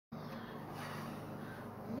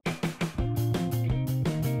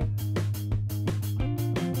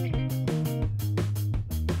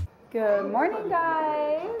Good morning,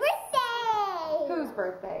 guys. Birthday! Whose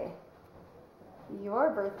birthday? Your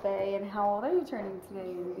birthday. And how old are you turning today,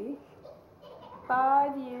 Indy?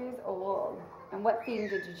 5 years old. And what theme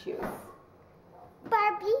did you choose?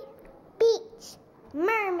 Barbie Beach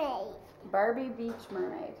Mermaid. Barbie Beach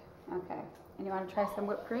Mermaid. Okay. And you want to try some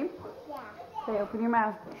whipped cream? Yeah. Okay, open your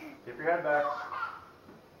mouth. Keep your head back.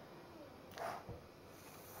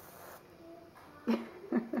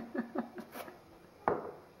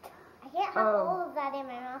 I can't have all of that in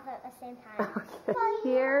my mouth at the same time. Okay.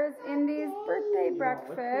 Here's Indy's birthday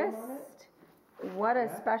breakfast. What a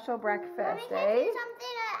special breakfast, Can I eh? do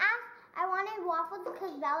something to ask? I wanted waffles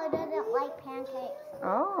because Bella doesn't like pancakes.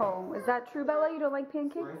 Oh, is that true, Bella? You don't like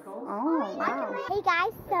pancakes? Oh, wow. Hey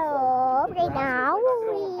guys, so right now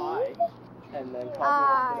we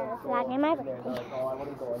are flagging my birthday.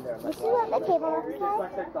 This is what the table looks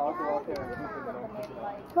like.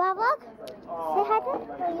 12 look? Say hi to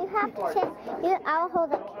you. have to say, I'll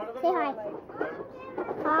hold it. Say hi.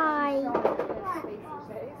 Hi.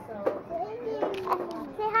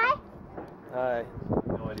 Say hi. Hi.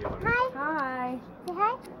 No idea what it is. Hi. Hi. Say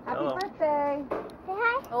hi. Happy Hello. birthday. Say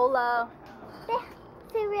hi. Hola.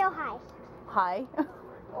 Say real hi. Hi.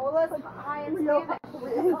 Ola's hi in Spanish.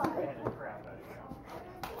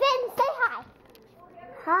 Finn, say hi.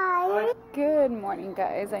 Hi. Good morning,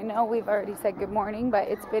 guys. I know we've already said good morning, but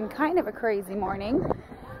it's been kind of a crazy morning.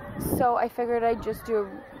 So I figured I'd just do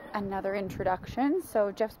another introduction.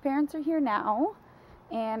 So Jeff's parents are here now.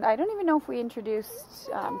 And I don't even know if we introduced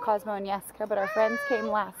Cosmo and Jessica, but our friends came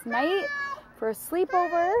last night for a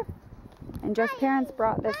sleepover. And Jeff's parents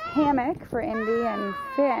brought this hammock for Indy and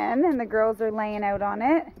Finn, and the girls are laying out on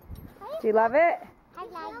it. Do you love it?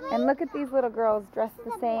 And look at these little girls dressed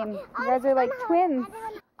the same. You guys are like twins.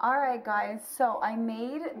 Alright guys, so I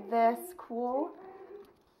made this cool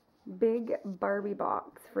big Barbie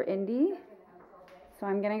box for Indy. So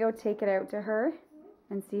I'm going to go take it out to her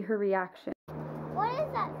and see her reaction. What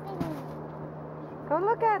is that thing? Go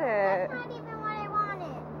look at it. That's not even what I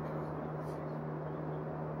wanted.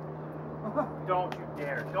 Don't you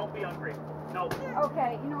dare. Don't be ungrateful. No.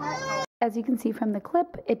 Okay, you know what? As you can see from the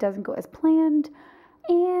clip, it doesn't go as planned.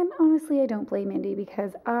 And honestly, I don't blame Indy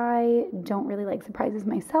because I don't really like surprises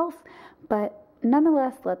myself. But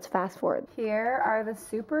nonetheless, let's fast forward. Here are the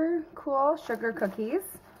super cool sugar cookies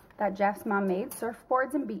that Jeff's mom made.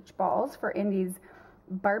 Surfboards and beach balls for Indy's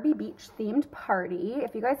Barbie Beach themed party.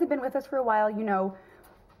 If you guys have been with us for a while, you know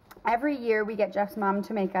every year we get Jeff's mom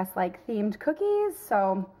to make us like themed cookies.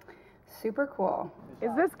 So super cool.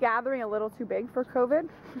 Is this gathering a little too big for COVID?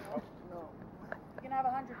 You can have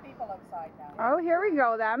 100 people outside now. Oh, here we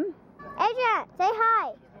go then. Adrian, say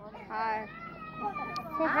hi. Hi.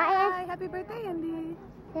 Say hi. Happy birthday, Indy.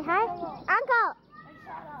 Say hi. Uncle,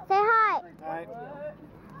 say hi. Hi.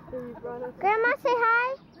 Grandma, say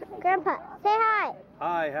hi. Grandpa, say hi.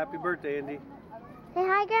 Hi. Happy birthday, Indy. Say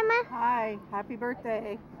hi, Grandma. Hi. Happy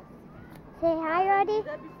birthday. Say hi, Roddy.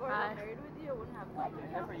 Hi.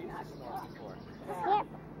 Here.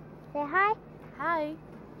 Say hi. Hi.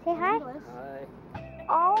 Say hi. Hi.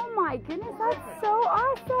 Oh my goodness, that's so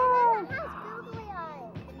awesome.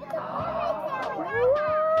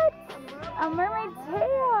 What? A mermaid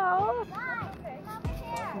tail.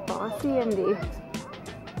 Bossy Indy.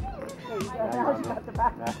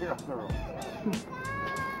 Now you're on the roll.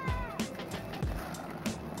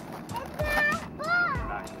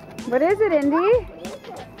 What is it, Indy?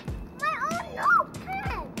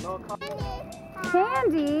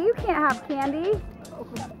 Candy? You can't have candy.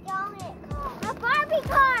 A Barbie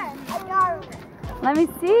car. Let me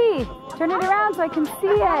see. Turn it around so I can see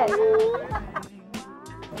it.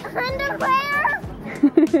 Underwear.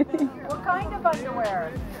 What kind of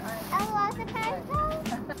underwear? A lot of pencils.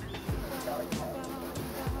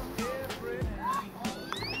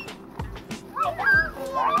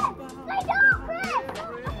 I don't, Chris.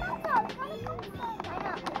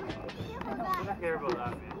 I don't care about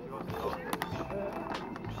that, man. You want to go?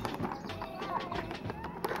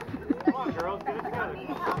 Come on, girls. Get it together.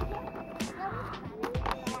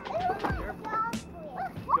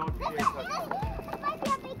 Don't you dare touch it. This might be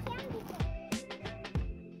a big candy.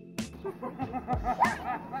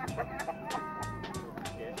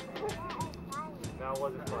 That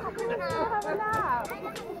wasn't fun.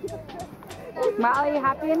 Molly, you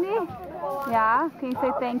happy, Indy? Yeah? Can you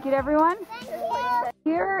say thank you to everyone?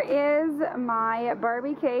 Here is my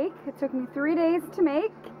Barbie cake. It took me 3 days to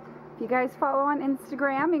make. If you guys follow on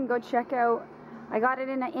Instagram, you can go check out. I got it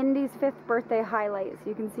in Indy's 5th birthday highlight, so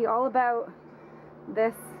you can see all about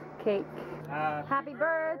this cake. Happy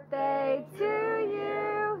birthday to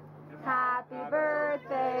you. Happy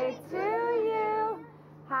birthday to you.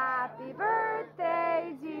 Happy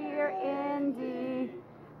birthday, dear Indy.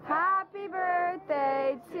 Happy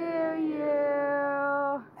birthday to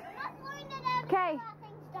you. Okay.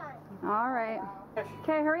 All right.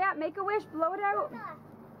 Okay, hurry up. Make a wish. Blow it out.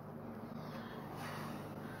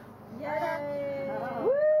 Yay!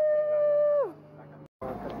 Woo!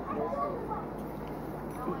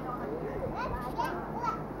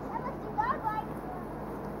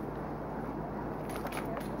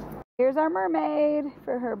 Here's our mermaid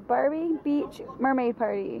for her Barbie beach mermaid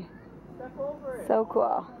party. So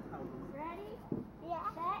cool. Ready? Yeah.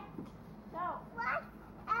 Set. Go. What?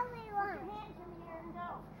 Everyone. Put your hands in the air and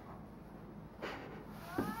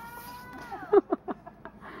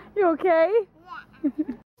go. You okay?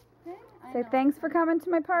 Yeah. Say thanks for coming to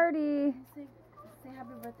my party. Say happy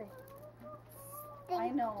birthday. Thank I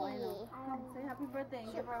know. you. Come, say happy birthday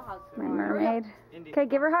and give her a hug. My mermaid. Okay,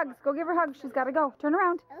 give her hugs. Go give her hugs. She's got to go. Turn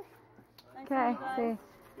around. Okay. Say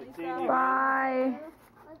bye.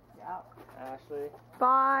 Ashley.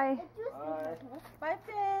 Bye. Bye. Bye,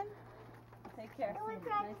 Finn. Take care.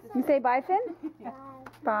 You say bye, Finn?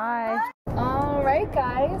 Bye. All right,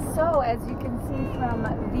 guys. So as you can see from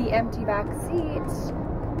the empty back seat,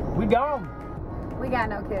 We gone. we got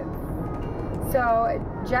no kids. So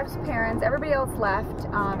Jeff's parents, everybody else left,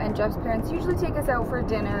 and Jeff's parents usually take us out for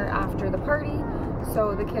dinner after the party.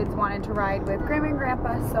 So the kids wanted to ride with Grandma and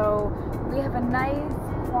Grandpa. So we have a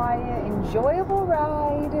nice, quiet, enjoyable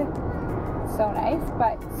ride. So nice.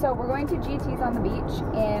 But so we're going to GT's on the beach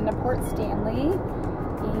in Port Stanley,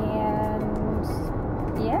 and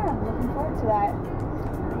yeah, looking forward to that.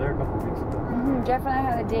 We were there a couple weeks ago. Jeff and I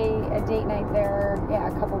had a date night there, yeah,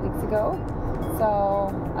 a couple weeks ago. So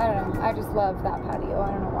I don't know. I just love that patio.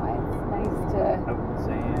 I don't know why. It's nice to Out in the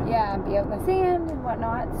sand. yeah, be out in the sand and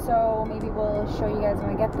whatnot. So maybe we'll show you guys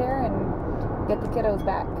when we get there and get the kiddos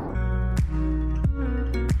back.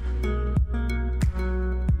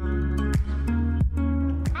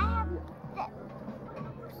 I have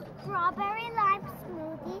the strawberry lime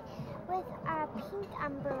smoothie with a pink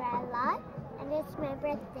umbrella, and it's my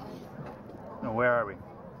birthday. No, where are we?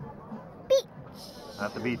 Beach.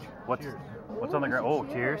 At the beach. What's on the ground? Oh,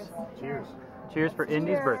 cheers. Cheers. Cheers for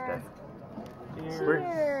Indy's birthday.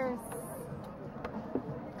 Cheers.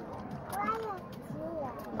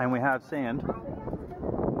 And we have sand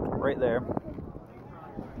right there.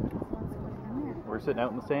 We're sitting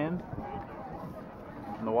out in the sand,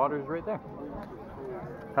 and the water's right there.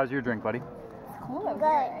 How's your drink, buddy? It's cool out Good.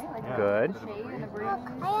 here, eh? Like Good. the shade and the breeze.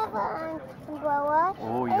 Look, I have an umbrella.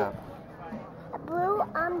 Oh, you got A blue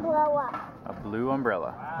umbrella. a blue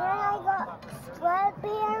umbrella. And I got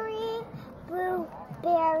strawberry,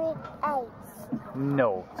 blueberry ice.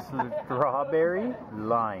 No, strawberry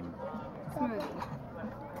lime. Smoothie.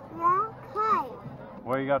 Okay.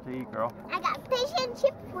 What you got to eat, girl? I got fish and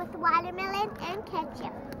chips with watermelon and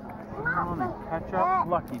ketchup. On and ketchup,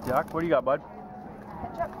 lucky duck. What do you got, bud?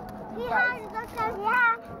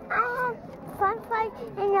 I have fun fries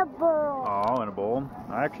in a bowl. Oh, in a bowl.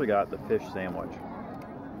 I actually got the fish sandwich.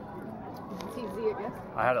 It's easy, I guess.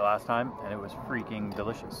 I had it last time, and it was freaking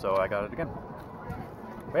delicious, so I got it again.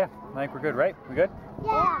 But yeah, I think we're good, right? We good?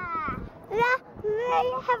 Yeah. Yeah, we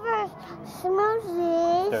have our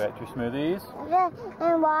smoothies. So got your smoothies.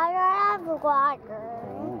 And water, I have water.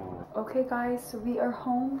 Ooh. Okay, guys, so we are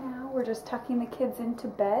home now. We're just tucking the kids into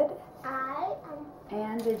bed. I am.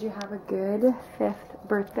 And did you have a good 5th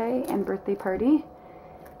birthday and birthday party?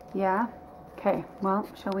 Yeah? Okay, well,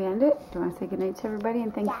 shall we end it? Do you want to say goodnight to everybody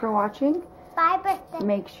and thank you for watching? Bye, birthday.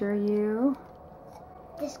 Make sure you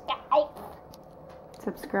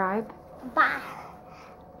subscribe. Bye.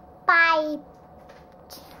 Bye.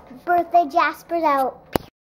 Birthday Jasper's out.